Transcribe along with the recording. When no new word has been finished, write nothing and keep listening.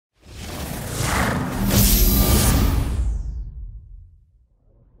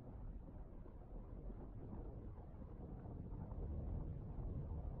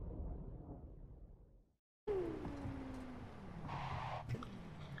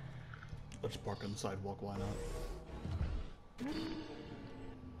just park on the sidewalk, why not?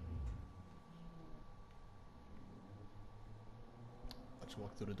 Let's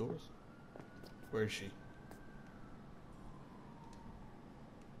walk through the doors. Where is she?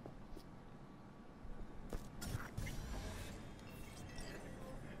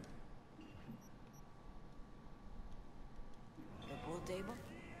 The pool table?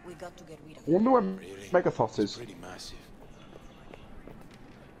 We got to get rid of I wonder where Really? Megathos It's is. pretty massive.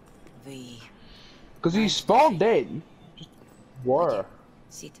 the... Because he spawned in. Just where?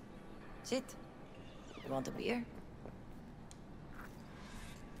 Sit. Sit. You want a beer?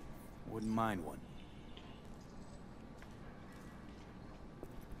 Wouldn't mind one.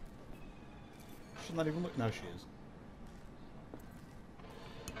 She's not even looking. No, she is.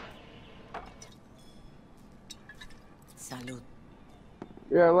 Salud.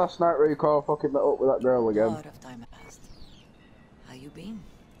 Yeah, last night Rico fucking met up with that girl A again. lot of time passed. How you been?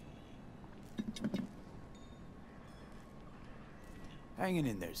 Hanging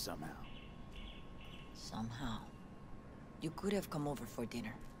in there somehow. Somehow. You could have come over for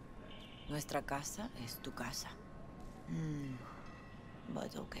dinner. Nuestra casa es tu casa.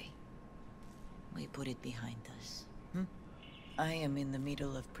 But okay. We put it behind us. I am in the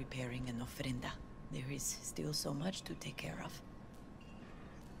middle of preparing an ofrenda. There is still so much to take care of.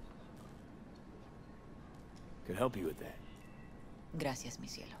 Could help you with that. Gracias, mi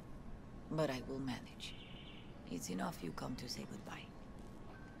cielo. But I will manage. It's enough you come to say goodbye.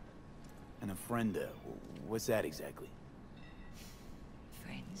 An ofrenda. What's that exactly?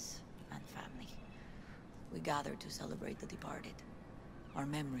 Friends and family. We gather to celebrate the departed. Our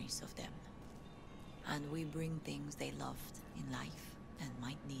memories of them. And we bring things they loved in life and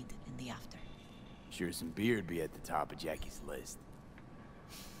might need in the after. Sure, some beer'd be at the top of Jackie's list.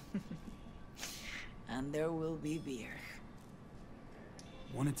 And there will be beer.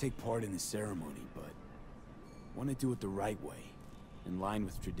 Want to take part in the ceremony, but want to do it the right way, in line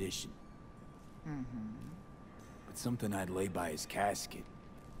with tradition. But something I'd lay by his casket,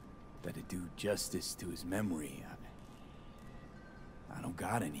 that'd do justice to his memory. I don't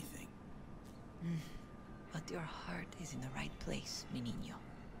got anything. But your heart is in the right place, mi niño.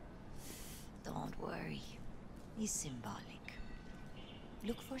 Don't worry. He's symbolic.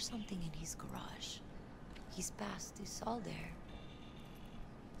 Look for something in his garage. His past is all there.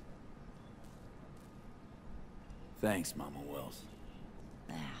 Thanks, Mama Wells.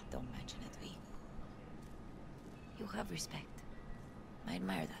 Don't mention it, V. You have respect. I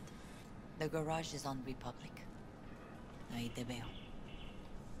admire that. The garage is on Republic. Ahí te veo.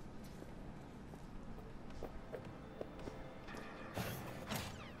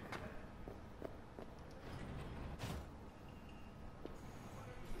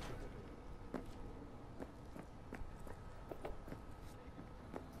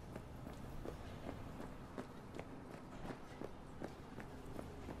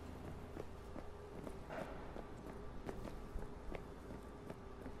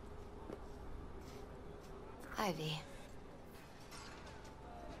 Ivy.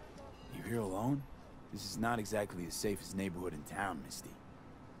 You here alone? This is not exactly the safest neighborhood in town, Misty.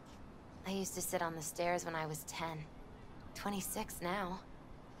 I used to sit on the stairs when I was 10. 26 now.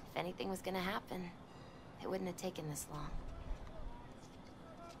 If anything was gonna happen, it wouldn't have taken this long.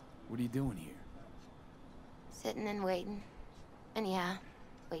 What are you doing here? Sitting and waiting. And yeah,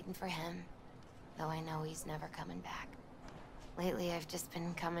 waiting for him. Though I know he's never coming back. Lately, I've just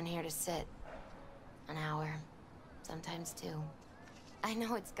been coming here to sit. An hour. Sometimes two. I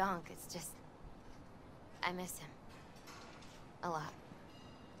know it's gunk, it's just... I miss him. A lot.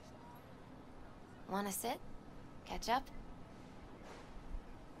 Wanna sit? Catch up?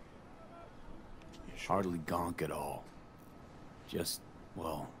 Hardly gonk at all. Just,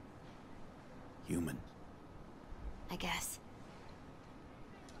 well, human. I guess.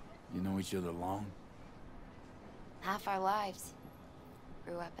 You know each other long? Half our lives.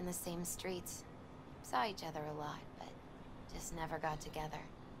 Grew up in the same streets. Saw each other a lot, but just never got together.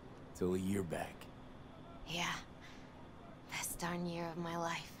 Till a year back. Yeah. Best darn year of my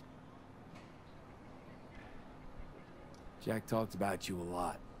life. Jack talked about you a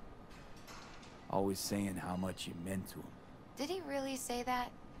lot. Always saying how much you meant to him. Did he really say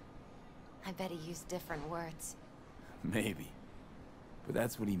that? I bet he used different words. Maybe. But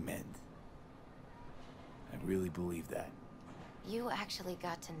that's what he meant. I really believe that. You actually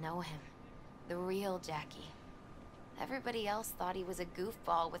got to know him. The real Jackie. Everybody else thought he was a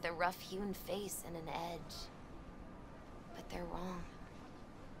goofball with a rough-hewn face and an edge. But they're wrong.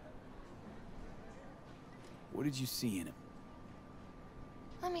 What did you see in him?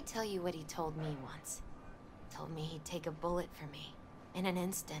 Let me tell you what he told me once. Told me he'd take a bullet for me. In an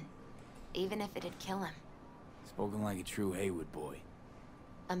instant. even if it'd kill him. Spoken like a true Haywood boy.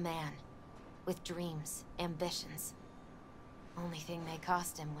 A man. With dreams, ambitions. Only thing they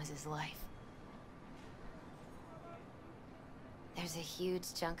cost him was his life. There's a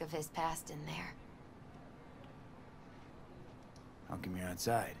huge chunk of his past in there. How come you're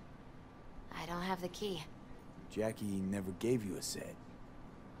outside? I don't have the key. Jackie never gave you a set.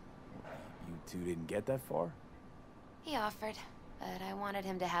 You two didn't get that far? He offered, but I wanted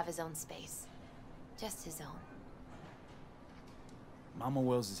him to have his own space. Just his own. Mama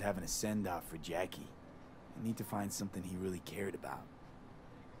Wells is having a send-off for Jackie. I need to find something he really cared about.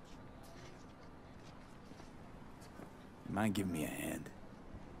 You mind giving me a hand?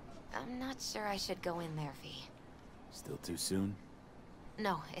 I'm not sure I should go in there, V. Still too soon?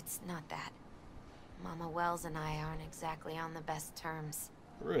 No, it's not that. Mama Wells and I aren't exactly on the best terms.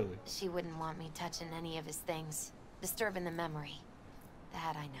 Really? She wouldn't want me touching any of his things, disturbing the memory.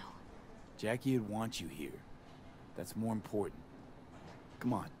 That I know. Jackie would want you here. That's more important.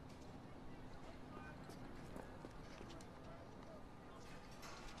 Come on.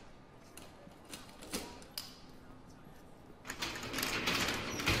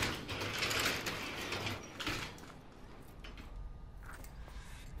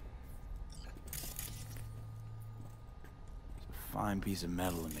 Fine piece of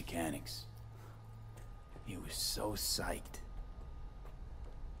metal in mechanics. He was so psyched.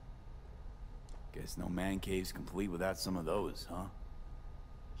 Guess no man cave's complete without some of those, huh?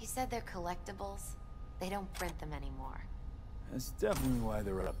 He said they're collectibles. They don't print them anymore. That's definitely why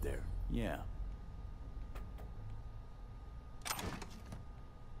they're up there. Yeah.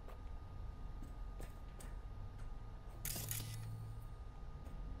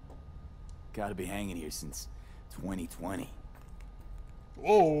 Gotta be hanging here since 2020.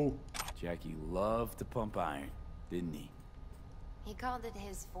 Whoa! Jackie loved to pump iron, didn't he? He called it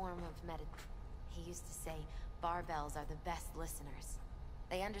his form of He used to say, barbells are the best listeners.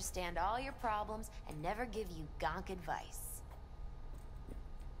 They understand all your problems and never give you gonk advice.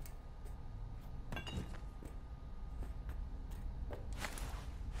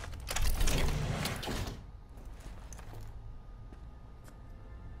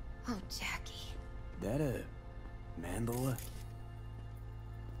 Oh, Jackie. That a mandala?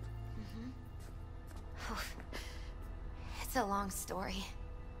 Oh, it's a long story.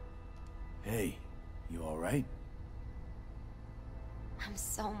 Hey, you alright? I'm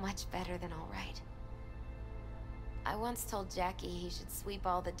so much better than all right. I once told Jackie he should sweep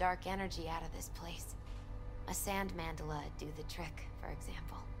all the dark energy out of this place. A sand mandala would do the trick, for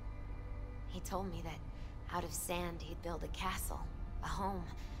example. He told me that out of sand he'd build a castle, a home,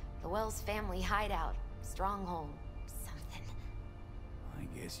 the Wells family hideout, stronghold, something.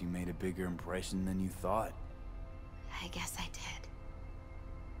 I guess you made a bigger impression than you thought. I guess I did.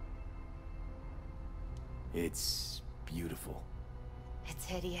 It's beautiful. It's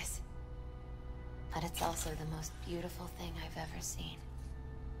hideous. But it's also the most beautiful thing I've ever seen.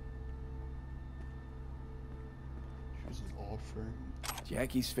 She's an offering.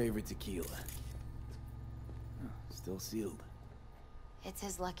 Jackie's favorite tequila. Huh, still sealed. It's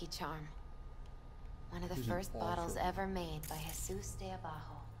his lucky charm. One of the She's an first bottles offering. ever made by Jesus de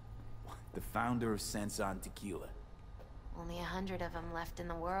Abajo. The founder of Sensan Tequila. Only 100 of them left in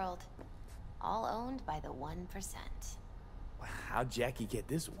the world. All owned by the 1%. How'd Jackie get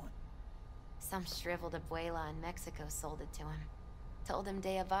this one? Some shriveled abuela in Mexico sold it to him. Told him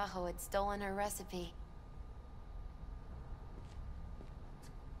de Abajo had stolen her recipe.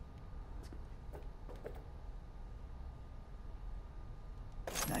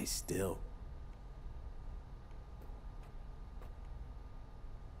 Nice still.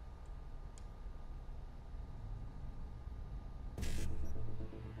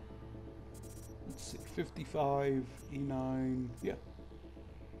 Let's see, 55, E9, yeah.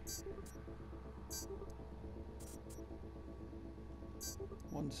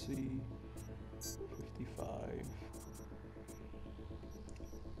 One C, 55.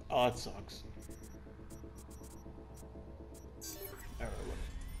 Oh, that sucks. Alright, whatever.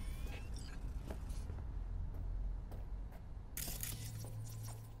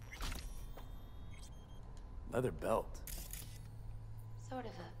 Leather belt. Sort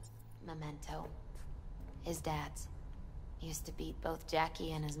of a memento. His dad's. Used to beat both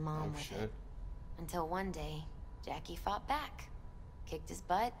Jackie and his mom Oh with shit. it. Until one day, Jackie fought back. Kicked his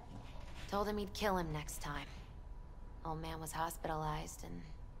butt. Told him he'd kill him next time. Old man was hospitalized and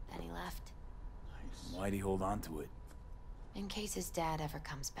then he left. Nice. Why'd he hold on to it? In case his dad ever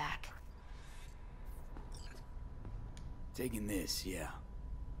comes back. Taking this, yeah.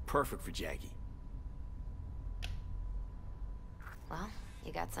 Perfect for Jackie. Well,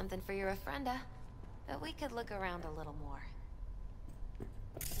 You got something for your ofrenda, but we could look around a little more.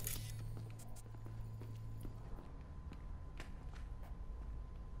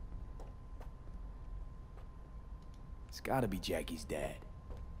 It's gotta be Jackie's dad.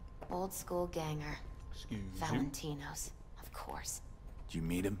 Old school ganger. Excuse you. Valentinos, of course. Did you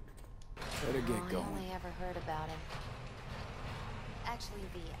meet him? Better get I going. only ever heard about him. Actually,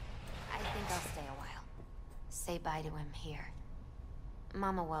 V, I think I'll stay a while. Say bye to him here.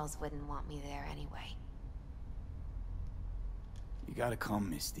 Mama Wells wouldn't want me there anyway. You gotta come,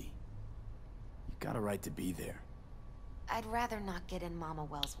 Misty. You got a right to be there. I'd rather not get in Mama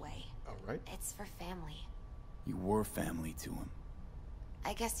Wells' way. All right. It's for family. You were family to him.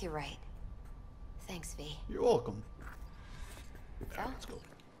 I guess you're right. Thanks, V. You're welcome. So, Alright, let's go.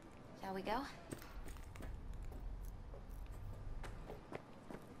 shall we go?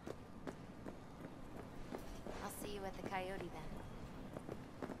 I'll see you at the Coyote then.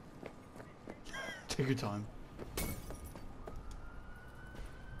 Take your time.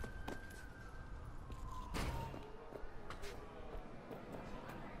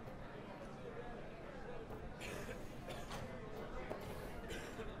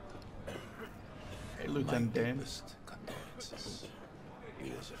 Hey, Lieutenant Dan. Deepest condolences. He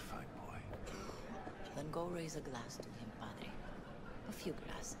was a fine boy. Then go raise a glass to him, Padre. A few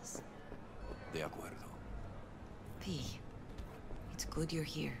glasses. De acuerdo. P, it's good you're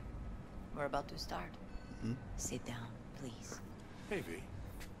here. We're about to start. Mhm. Sit down, please. Hey, V.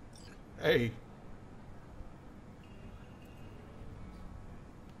 Hey.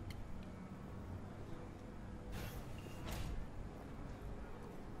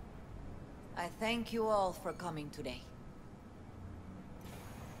 I thank you all for coming today.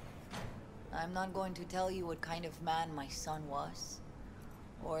 I'm not going to tell you what kind of man my son was,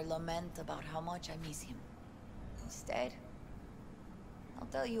 or lament about how much I miss him. Instead, I'll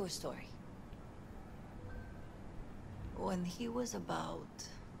tell you a story. When he was about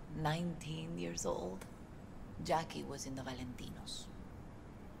 19 years old, Jackie was in the Valentinos.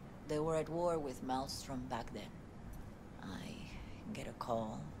 They were at war with Maelstrom back then. I get a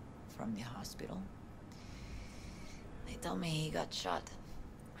call from the hospital. They tell me he got shot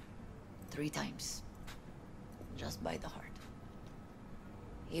 3 times, just by the heart.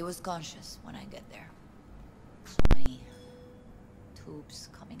 He was conscious when I get there. So many tubes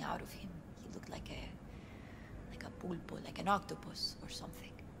coming out of him. He looked like a pulpo, like an octopus or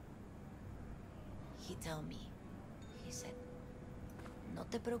something. He tell me, he said, "No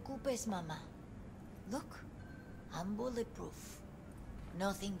te preocupes, mama. Look, I'm bulletproof.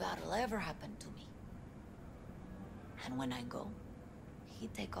 Nothing bad will ever happen to me." And when I go, he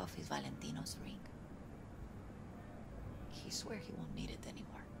take off his Valentino's ring. He swear he won't need it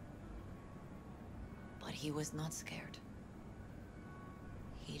anymore. But he was not scared.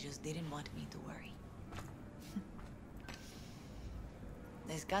 He just didn't want me to worry.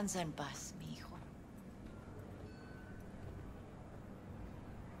 Descansa en paz, mi hijo.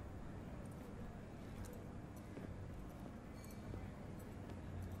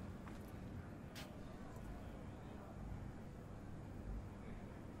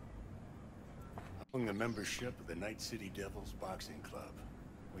 Among the membership of the Night City Devils Boxing Club,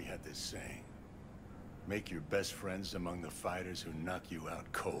 we had this saying: make your best friends among the fighters who knock you out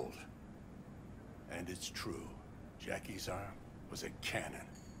cold. And it's true. Jackie's arm was a cannon.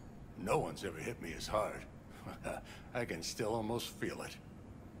 No one's ever hit me as hard. I can still almost feel it.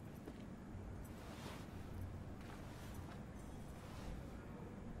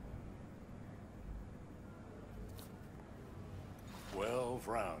 "12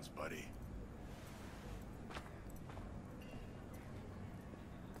 rounds, buddy."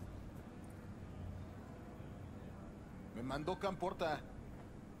 Me mandó Camporta.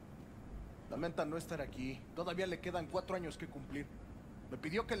 Lamenta no estar aquí. Todavía le quedan 4 años que cumplir. Me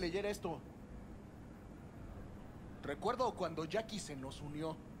pidió que leyera esto. Recuerdo cuando Jackie se nos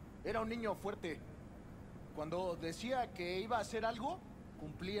unió. Era un niño fuerte. Cuando decía que iba a hacer algo,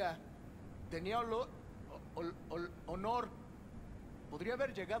 cumplía. Tenía honor. Podría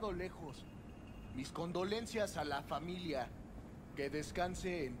haber llegado lejos. Mis condolencias a la familia. Que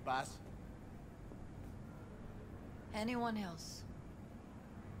descanse en paz. Anyone else?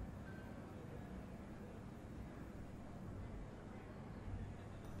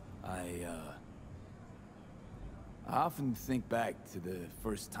 I often think back to the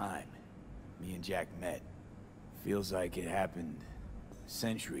first time me and Jack met. Feels like it happened a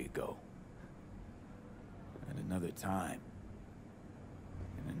century ago. At another time.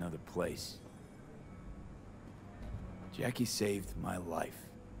 In another place. Jackie saved my life.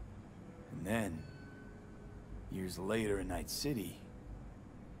 And then, years later in Night City,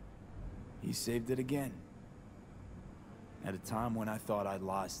 He saved it again. At a time when I thought I'd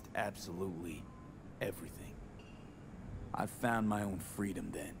lost absolutely everything. I found my own freedom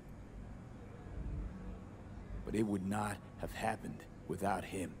then. But it would not have happened without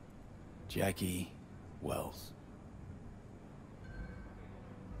him. Jackie Wells.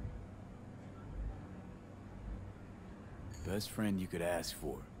 Best friend you could ask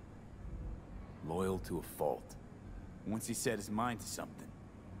for. Loyal to a fault. Once he set his mind to something,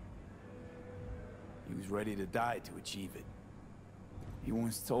 he was ready to die to achieve it. He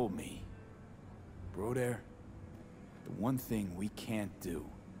once told me, "Bro there, the one thing we can't do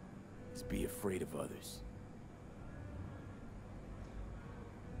is be afraid of others."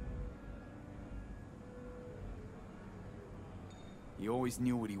 He always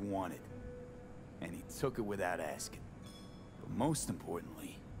knew what he wanted, and he took it without asking. But most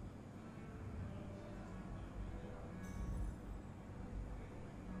importantly,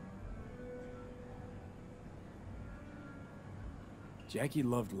 Jackie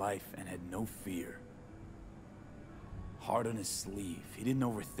loved life and had no fear. Heart on his sleeve, he didn't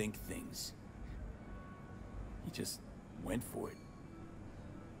overthink things. He just went for it.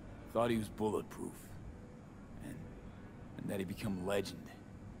 Thought he was bulletproof. And that he'd become legend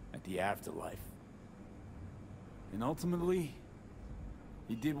at the afterlife. And ultimately,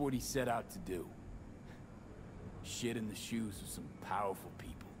 he did what he set out to do. Shit in the shoes of some powerful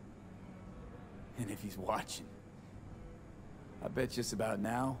people. And if he's watching, I bet just about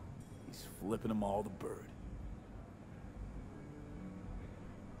now, he's flipping them all the bird.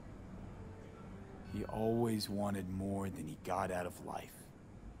 He always wanted more than he got out of life.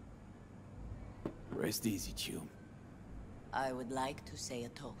 Rest easy, Chum. I would like to say a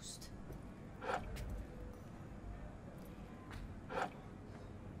toast.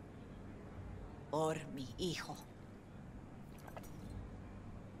 Por mi hijo.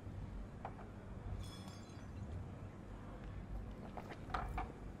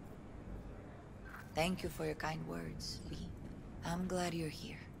 Thank you for your kind words, V. I'm glad you're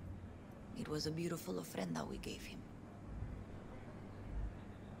here. It was a beautiful ofrenda we gave him.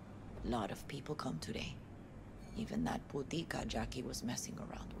 A lot of people come today. Even that putica Jackie was messing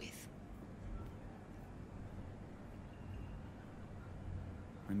around with.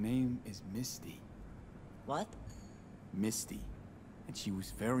 Her name is Misty. What? Misty. And she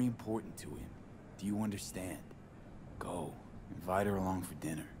was very important to him. Do you understand? Go. Invite her along for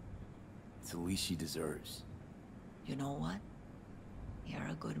dinner. It's the least she deserves. You know what? You're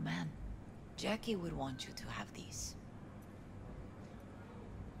a good man. Jackie would want you to have these.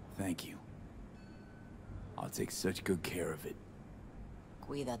 Thank you. I'll take such good care of it.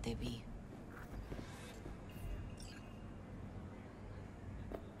 Cuídate, V.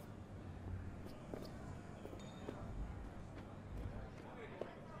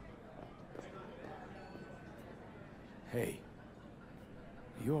 Hey.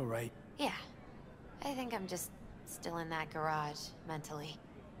 You alright? Yeah. I think I'm just still in that garage, mentally.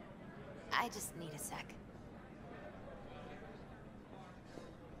 I just need a sec.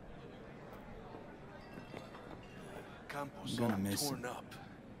 Campos I'm gonna all miss torn him. up.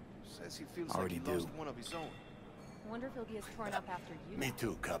 Says he feels Already like he lost do. one of his own. Wonder if he'll be as torn up after you. Me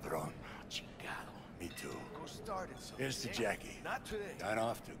too, cabron. Chingado. Me too. Go started something. Here's to eh? Jackie. Not today. Gone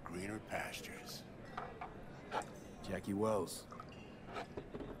off to greener pastures. Jackie Wells.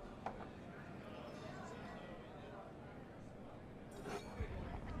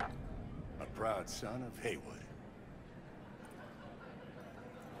 A proud son of Haywood.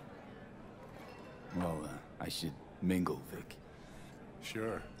 Well, I should mingle, Vic.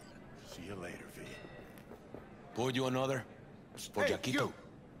 Sure. See you later, V. Pour you another? For Hey, Jaquito? you!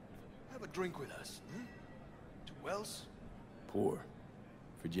 Have a drink with us, hmm? To Wells? Pour.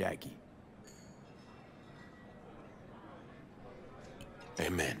 For Jackie.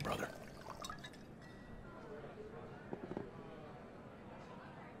 Amen, brother.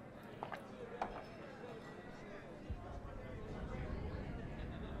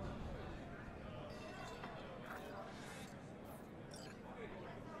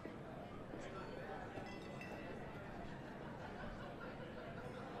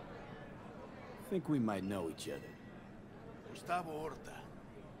 Think we might know each other. Gustavo Horta.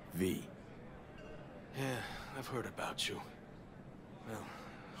 V. Yeah, I've heard about you. Well,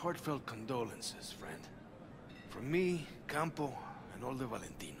 heartfelt condolences, friend. From me, Campo, and all the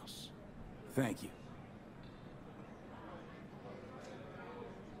Valentinos. Thank you.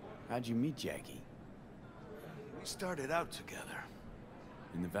 How'd you meet Jackie? We started out together.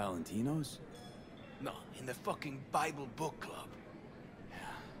 In the Valentinos? No, in the fucking Bible book club. Yeah,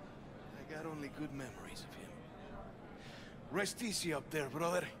 I got only good memories of him. Rest easy up there,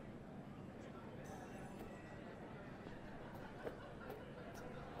 brother.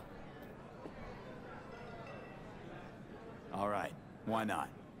 Why not?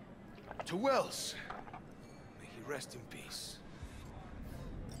 To Wells. May he rest in peace.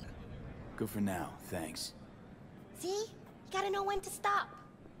 Good for now, thanks. See? You gotta know when to stop.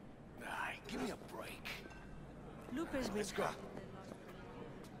 Ay, give me a break. Lupe's been Let's go.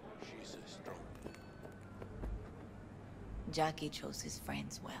 Jesus, bro. Jackie chose his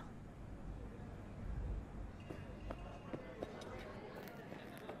friends well.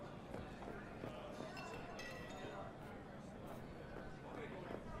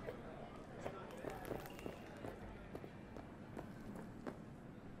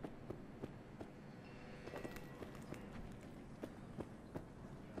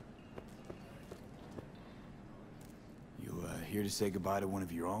 You, here to say goodbye to one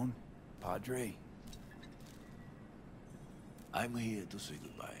of your own, Padre? I'm here to say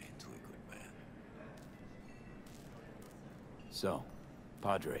goodbye to a good man. So,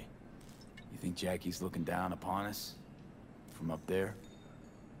 Padre, you think Jackie's looking down upon us? From up there?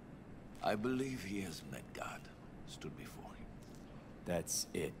 I believe he has met God, stood before him. That's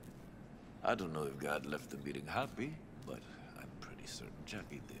it. I don't know if God left the meeting happy, but I'm pretty certain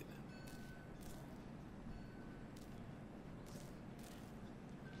Jackie did.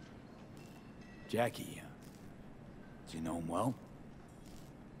 Jackie, do you know him well?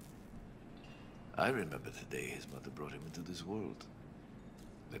 I remember the day his mother brought him into this world.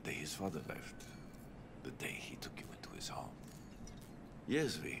 The day his father left. The day he took you into his home.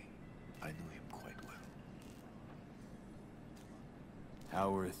 Yes, V. I knew him quite well.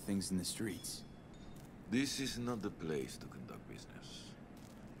 How are things in the streets? This is not the place to conduct business.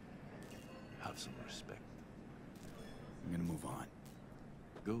 Have some respect. I'm gonna move on.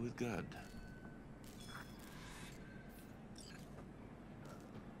 Go with God.